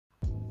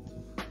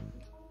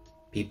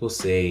People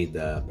say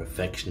that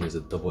perfection is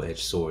a double-edged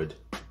sword,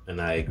 and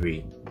I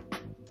agree.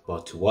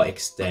 But to what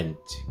extent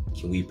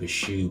can we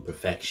pursue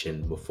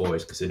perfection before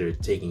it's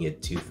considered taking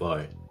it too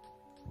far?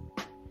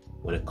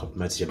 When it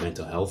compromises your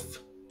mental health?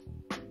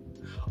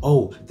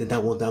 Oh, then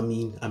that won't that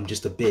mean I'm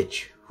just a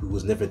bitch who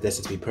was never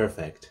destined to be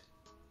perfect?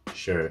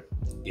 Sure,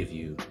 if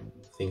you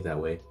think that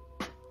way.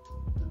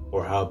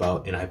 Or how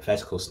about in a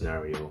hypothetical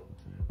scenario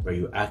where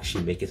you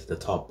actually make it to the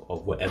top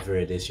of whatever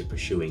it is you're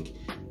pursuing?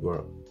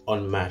 You're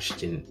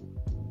unmatched in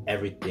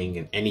everything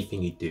and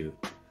anything you do.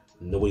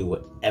 Nobody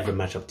will ever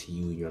match up to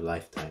you in your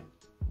lifetime.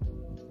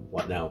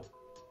 What now?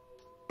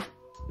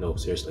 No,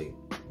 seriously,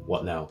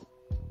 what now?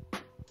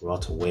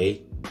 Rot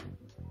away?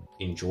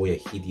 Enjoy a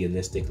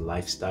hedonistic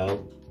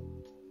lifestyle?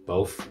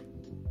 Both?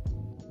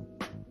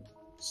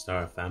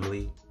 Start a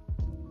family?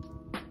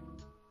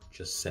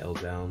 Just settle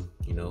down,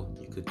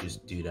 you could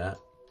just do that.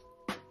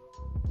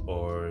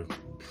 Or,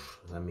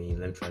 let me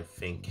try to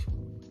think.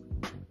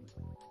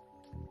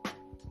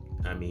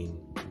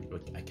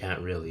 I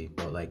can't really,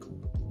 but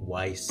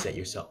why set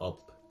yourself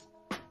up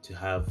to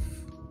have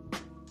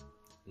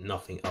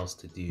nothing else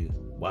to do?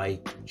 Why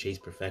chase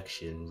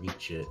perfection,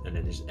 reach it, and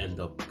then just end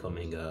up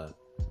becoming a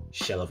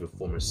shell of your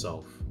former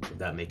self, if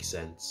that makes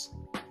sense?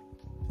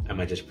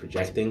 Am I just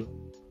projecting?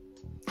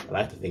 I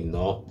like to think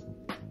no.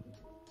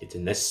 It's a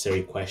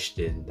necessary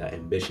question that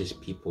ambitious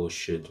people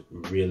should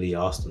really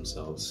ask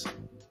themselves.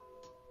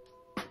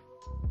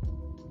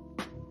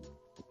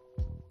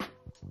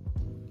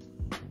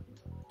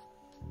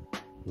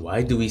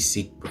 Why do we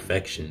seek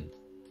perfection?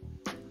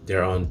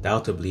 There are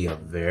undoubtedly a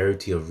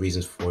variety of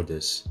reasons for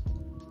this.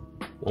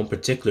 One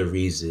particular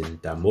reason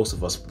that most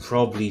of us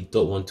probably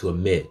don't want to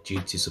admit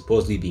due to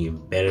supposedly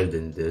being better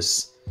than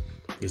this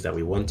is that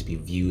we want to be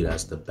viewed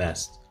as the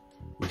best,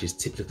 which is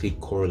typically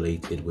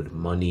correlated with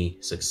money,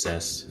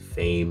 success,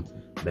 fame,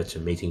 better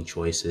mating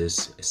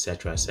choices,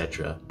 etc.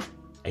 etc.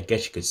 I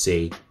guess you could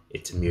say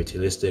it's a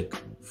materialistic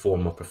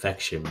form of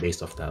perfection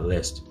based off that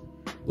list,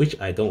 which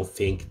I don't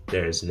think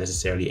there's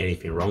necessarily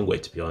anything wrong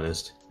with, to be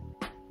honest.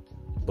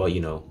 But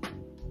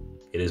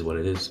it is what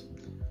it is.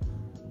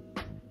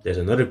 There's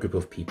another group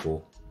of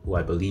people who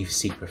I believe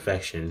seek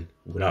perfection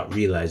without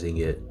realizing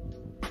it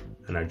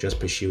and are just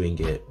pursuing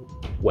it,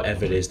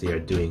 whatever it is they are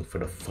doing, for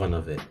the fun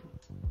of it.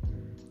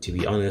 To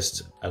be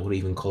honest, I wouldn't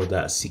even call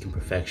that seeking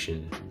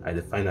perfection. I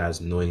define that as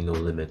knowing no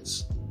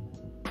limits.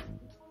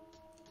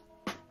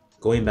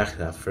 Going back to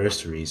that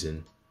first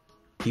reason,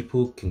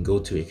 people can go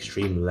to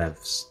extreme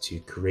lengths to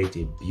create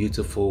a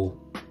beautiful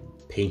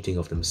painting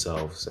of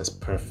themselves as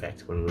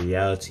perfect when in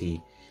reality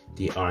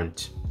they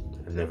aren't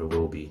and never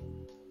will be.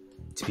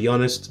 To be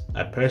honest,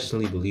 I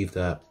personally believe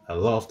that a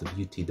lot of the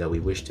beauty that we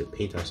wish to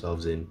paint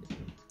ourselves in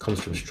comes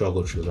from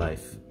struggle through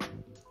life.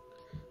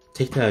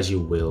 Take that as you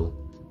will.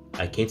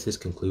 I came to this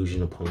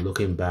conclusion upon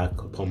looking back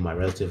upon my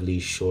relatively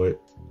short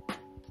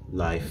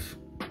life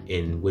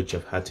in which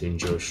I've had to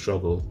endure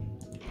struggle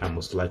and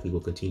most likely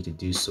will continue to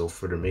do so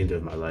for the remainder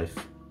of my life.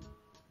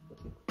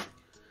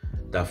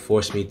 That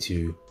forced me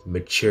to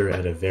mature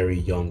at a very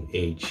young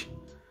age,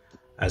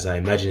 as I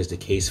imagine is the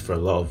case for a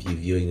lot of you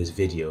viewing this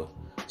video,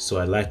 so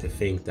I'd like to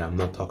think that I'm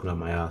not talking out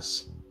my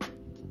ass.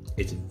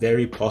 It's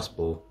very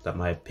possible that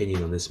my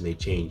opinion on this may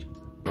change,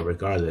 but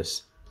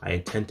regardless, I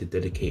intend to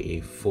dedicate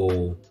a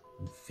full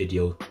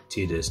video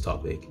to this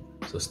topic,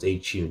 so stay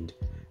tuned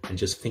and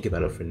just think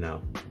about it for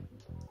now.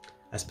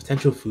 As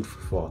potential food for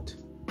thought,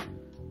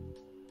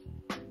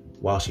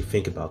 whilst you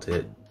think about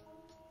it,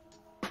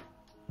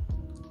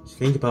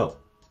 think about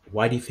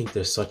why do you think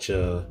there's such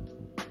a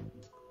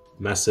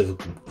massive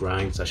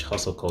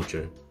grind/hustle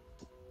culture?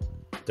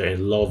 They're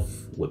in love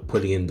with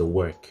putting in the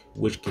work,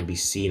 which can be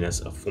seen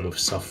as a form of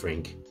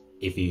suffering,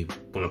 if you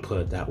want to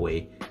put it that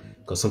way.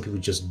 Because some people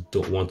just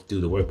don't want to do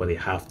the work, but they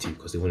have to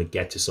because they want to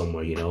get to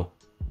somewhere,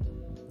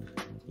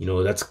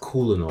 that's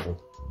cool and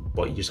all,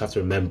 but you just have to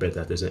remember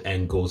that there's an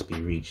end goal to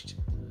be reached.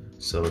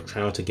 So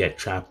try not to get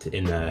trapped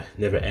in a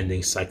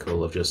never-ending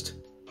cycle of just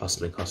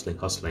hustling,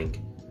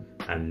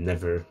 and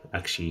never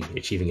actually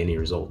achieving any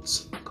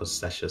results, because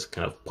that's just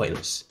kind of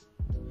pointless.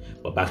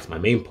 But back to my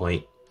main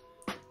point,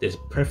 this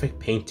perfect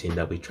painting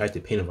that we try to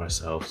paint of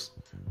ourselves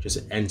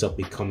just ends up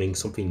becoming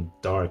something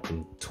dark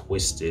and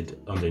twisted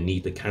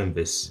underneath the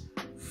canvas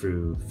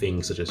through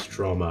things such as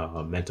trauma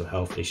or mental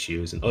health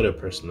issues and other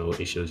personal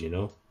issues,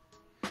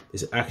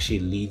 This actually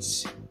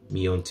leads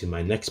me on to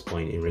my next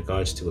point in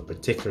regards to a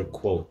particular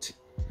quote,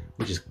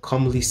 which is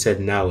commonly said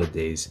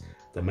nowadays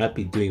that might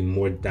be doing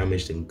more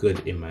damage than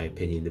good, in my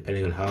opinion,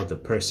 depending on how the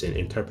person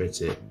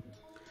interprets it.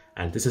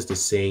 And this is the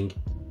saying,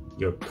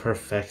 "You're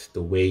perfect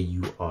the way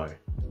you are."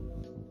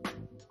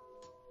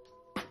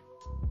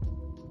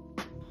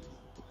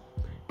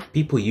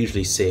 People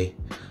usually say,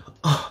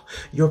 "Oh,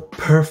 you're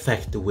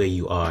perfect the way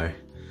you are."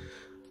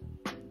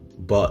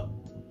 But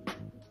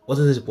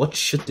what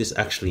should this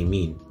actually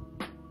mean?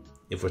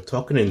 If we're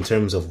talking in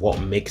terms of what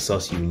makes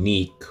us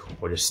unique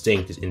or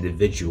distinct as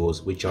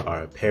individuals, which are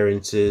our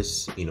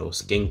appearances,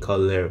 skin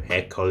color,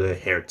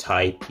 hair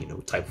type,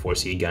 type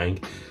 4C gang,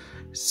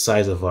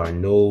 size of our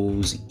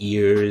nose,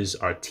 ears,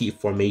 our teeth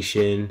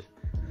formation,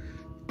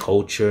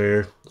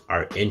 culture,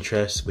 our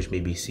interests, which may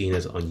be seen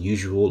as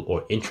unusual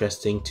or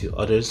interesting to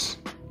others,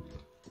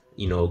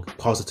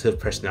 positive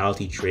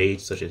personality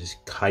traits such as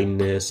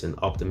kindness and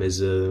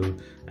optimism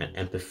and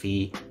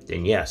empathy,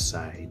 then yes,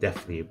 I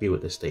definitely agree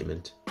with this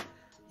statement.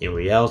 In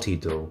reality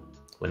though,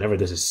 whenever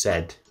this is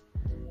said,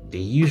 they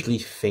usually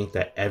think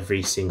that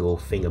every single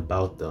thing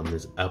about them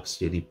is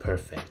absolutely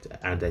perfect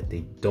and that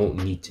they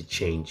don't need to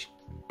change.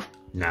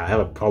 Now, I have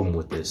a problem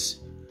with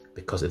this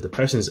because if the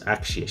person is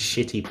actually a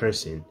shitty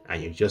person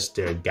and you're just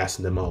there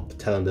gassing them up,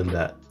 telling them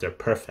that they're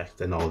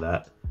perfect and all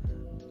that,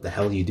 the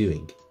hell are you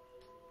doing?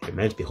 You're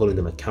meant to be holding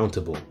them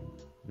accountable,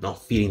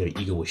 not feeding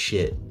their ego with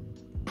shit.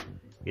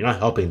 You're not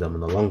helping them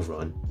in the long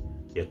run.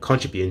 You're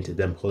contributing to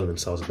them holding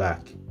themselves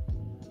back.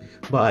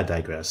 But I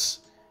digress.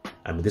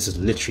 I mean, this is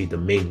literally the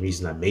main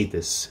reason I made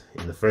this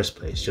in the first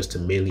place, just to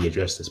mainly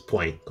address this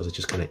point because it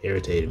just kind of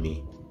irritated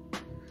me.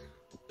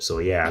 So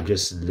yeah, I'm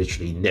just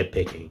literally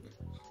nitpicking.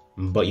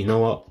 But you know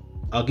what?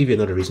 I'll give you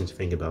another reason to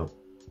think about.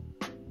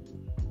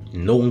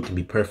 No one can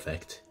be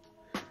perfect.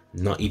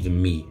 Not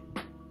even me.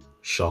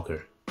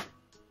 Shocker.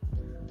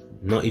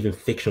 Not even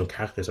fictional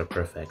characters are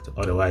perfect.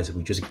 Otherwise,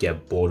 we just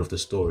get bored of the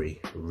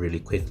story really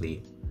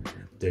quickly.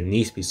 There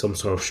needs to be some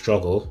sort of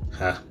struggle.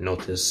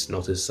 Notice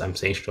I'm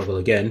saying struggle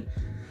again.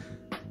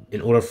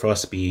 In order for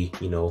us to be,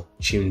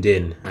 tuned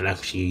in and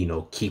actually,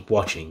 keep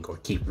watching or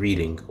keep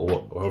reading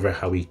or however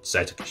how we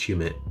decide to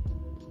consume it.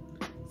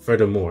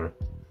 Furthermore,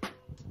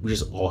 we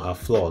just all have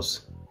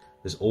flaws.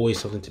 There's always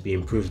something to be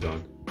improved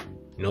on.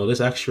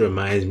 This actually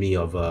reminds me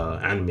of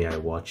an anime I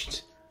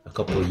watched a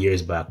couple of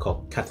years back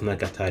called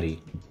Katanagatari,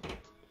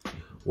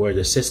 where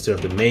the sister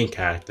of the main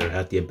character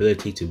had the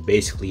ability to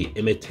basically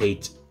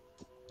imitate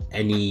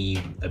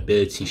any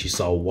ability she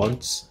saw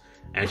once,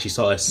 and she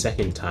saw it a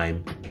second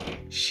time,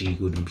 she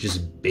would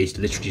just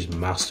literally just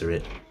master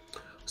it.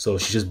 So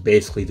she's just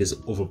basically this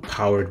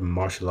overpowered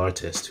martial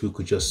artist who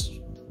could just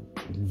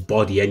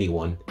body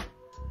anyone.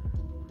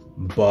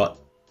 But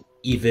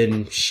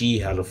even she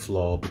had a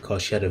flaw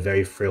because she had a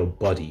very frail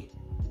body.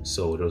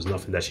 So there was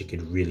nothing that she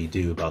could really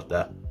do about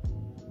that.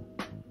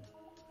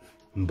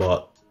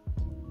 But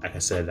like I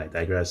said, I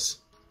digress.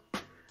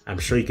 I'm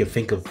sure you can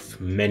think of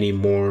many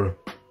more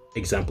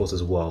examples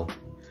as well.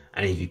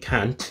 And if you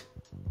can't,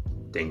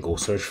 then go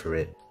search for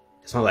it.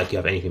 It's not like you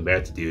have anything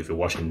better to do if you're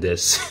watching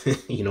this.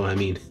 You know what I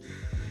mean?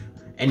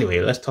 Anyway,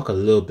 let's talk a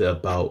little bit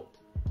about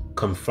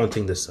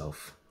confronting the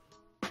self.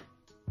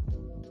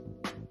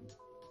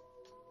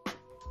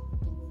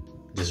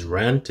 This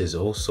rant is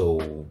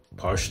also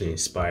partially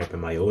inspired by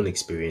my own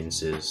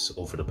experiences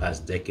over the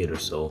past decade or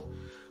so.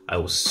 I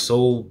was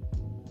so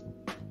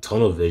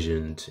tunnel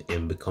visioned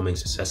in becoming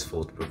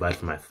successful to provide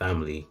for my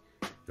family,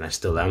 and I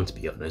still am, to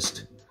be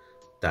honest,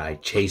 that I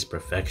chased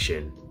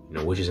perfection,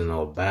 which isn't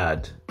all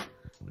bad,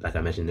 like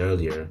I mentioned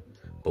earlier.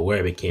 But where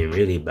it became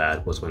really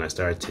bad was when I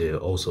started to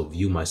also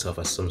view myself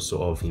as some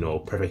sort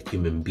of, perfect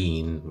human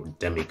being or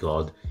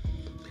demigod.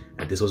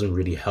 And this wasn't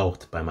really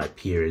helped by my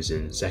peers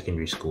in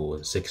secondary school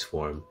and sixth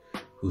form,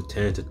 who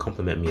tended to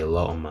compliment me a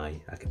lot on my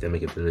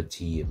academic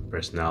ability and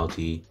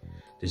personality.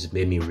 This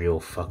made me real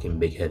fucking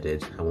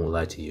big-headed, I won't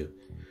lie to you.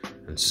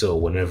 And so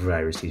whenever I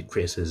receive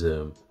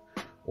criticism,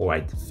 or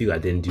I feel I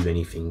didn't do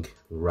anything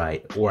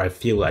right, or I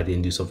feel I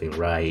didn't do something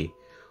right,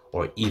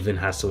 or even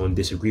had someone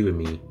disagree with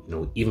me,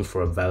 even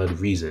for a valid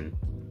reason,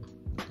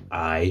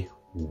 I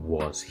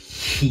was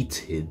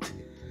heated.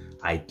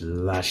 I'd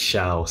lash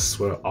out,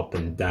 swear up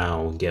and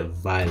down, get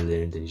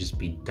violent, and just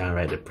be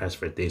downright depressed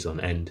for days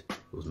on end.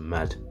 It was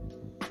mad.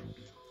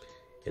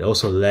 It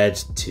also led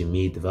to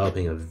me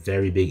developing a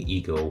very big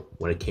ego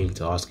when it came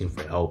to asking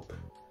for help,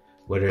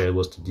 whether it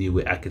was to do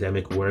with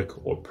academic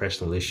work or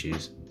personal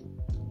issues.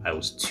 I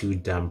was too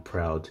damn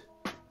proud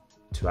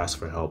to ask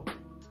for help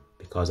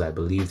because I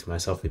believed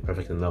myself to be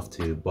perfect enough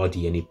to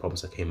body any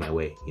problems that came my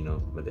way.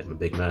 I'm a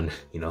big man,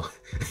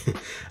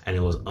 and it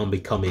was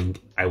unbecoming.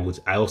 I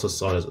also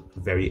saw it as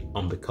very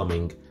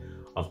unbecoming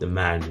of the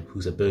man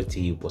whose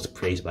ability was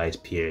praised by his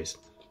peers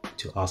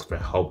to ask for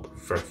help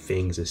for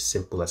things as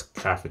simple as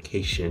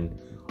clarification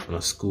on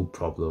a school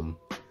problem.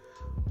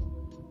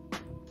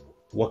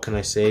 What can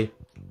I say?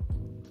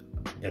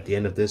 At the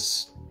end of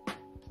this,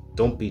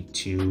 don't be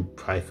too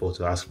prideful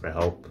to ask for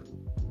help,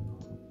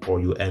 or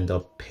you end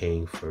up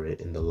paying for it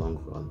in the long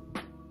run.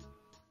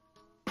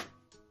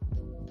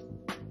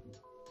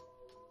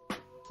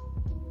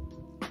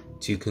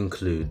 To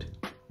conclude,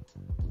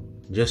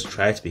 just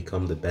try to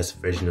become the best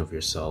version of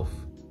yourself,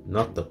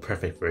 not the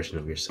perfect version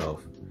of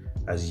yourself,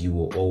 as you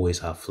will always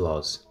have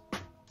flaws,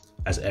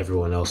 as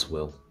everyone else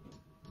will.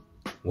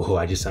 Whoa,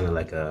 I just sounded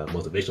like a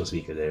motivational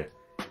speaker there.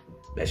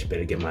 I should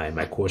better get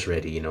my course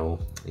ready,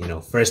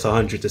 first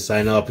 100 to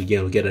sign up,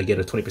 again, we get a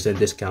 20%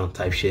 discount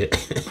type shit.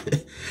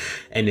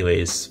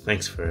 Anyways,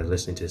 thanks for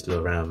listening to this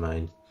little rant of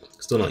mine.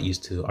 Still not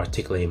used to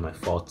articulating my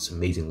thoughts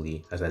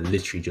amazingly, as I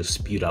literally just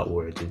spewed out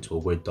words into a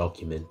Word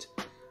document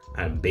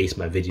and based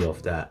my video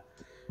off that.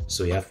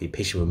 So you have to be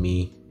patient with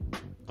me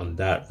on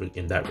that,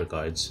 in that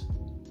regards.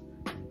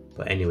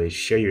 But anyways,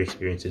 share your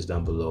experiences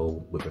down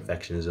below with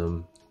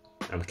perfectionism.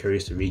 I'm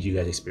curious to read you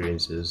guys'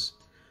 experiences,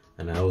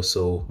 and I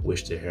also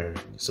wish to hear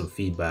some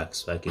feedback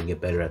so I can get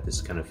better at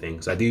this kind of thing.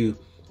 Because I do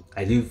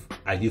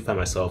find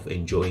myself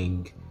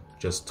enjoying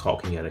just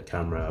talking at a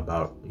camera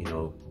about, you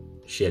know,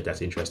 shit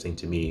that's interesting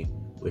to me,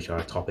 which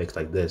are topics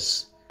like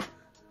this,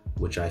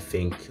 which I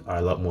think are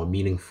a lot more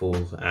meaningful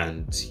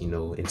and, you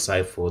know,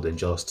 insightful than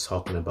just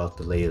talking about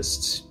the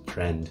latest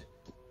trend.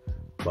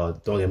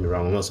 But don't get me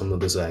wrong, I'm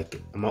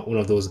not one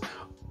of those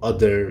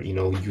other, you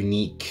know,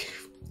 unique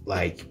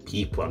like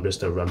people. I'm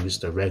just a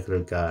regular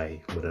guy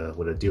with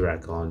a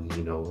durag on,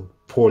 you know,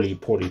 poorly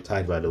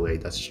tied, by the way,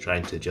 that's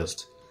trying to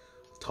just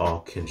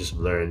talk and just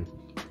learn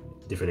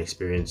different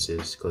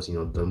experiences, because, you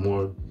know, the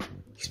more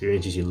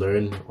experiences you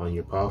learn on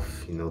your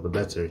path, you know, the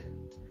better.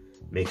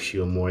 Makes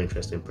you a more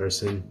interesting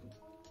person,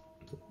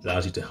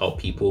 allows you to help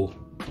people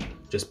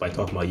just by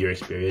talking about your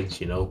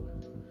experience, you know.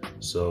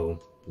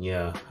 So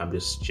yeah, I'm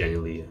just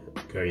genuinely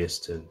curious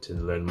to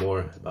learn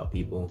more about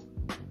people,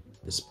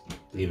 just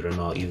believe it or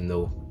not, even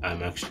though I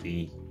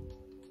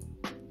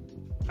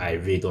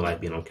really don't like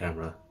being on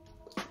camera.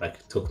 Like,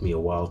 it took me a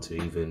while to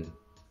even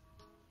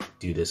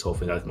do this whole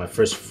thing. Like, my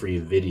first 3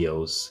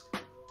 videos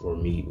were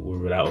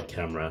without a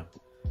camera,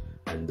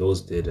 and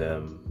those did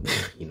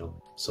you know,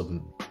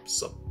 some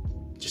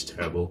just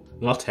terrible,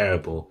 not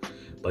terrible,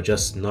 but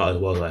just not as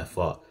well as I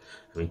thought.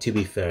 I mean, to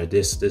be fair,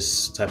 the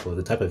type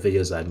of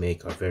videos I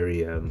make are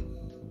very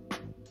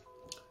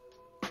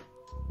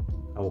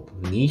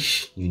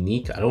niche,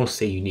 unique. I don't want to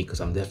say unique because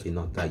I'm definitely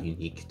not that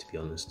unique, to be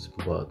honest,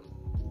 but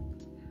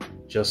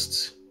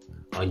just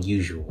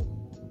unusual.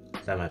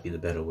 That might be the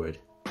better word,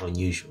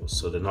 unusual.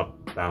 So they're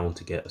not bound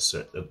to get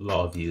a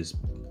lot of views,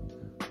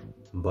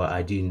 but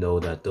I do know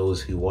that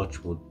those who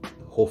watch will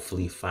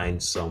hopefully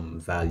find some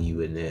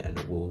value in it and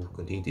will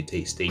continue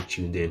to stay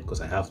tuned in,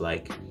 because I have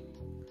like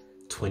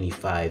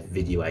 25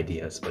 video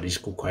ideas, but it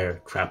just require a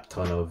crap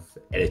ton of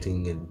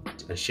editing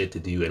and shit to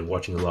do, and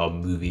watching a lot of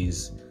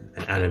movies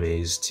and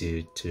animes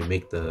to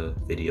make the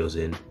videos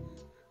in.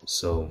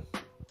 So,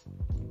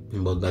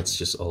 but that's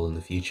just all in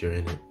the future,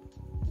 innit?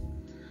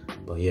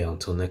 But yeah,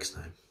 until next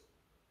time,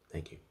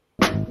 thank you.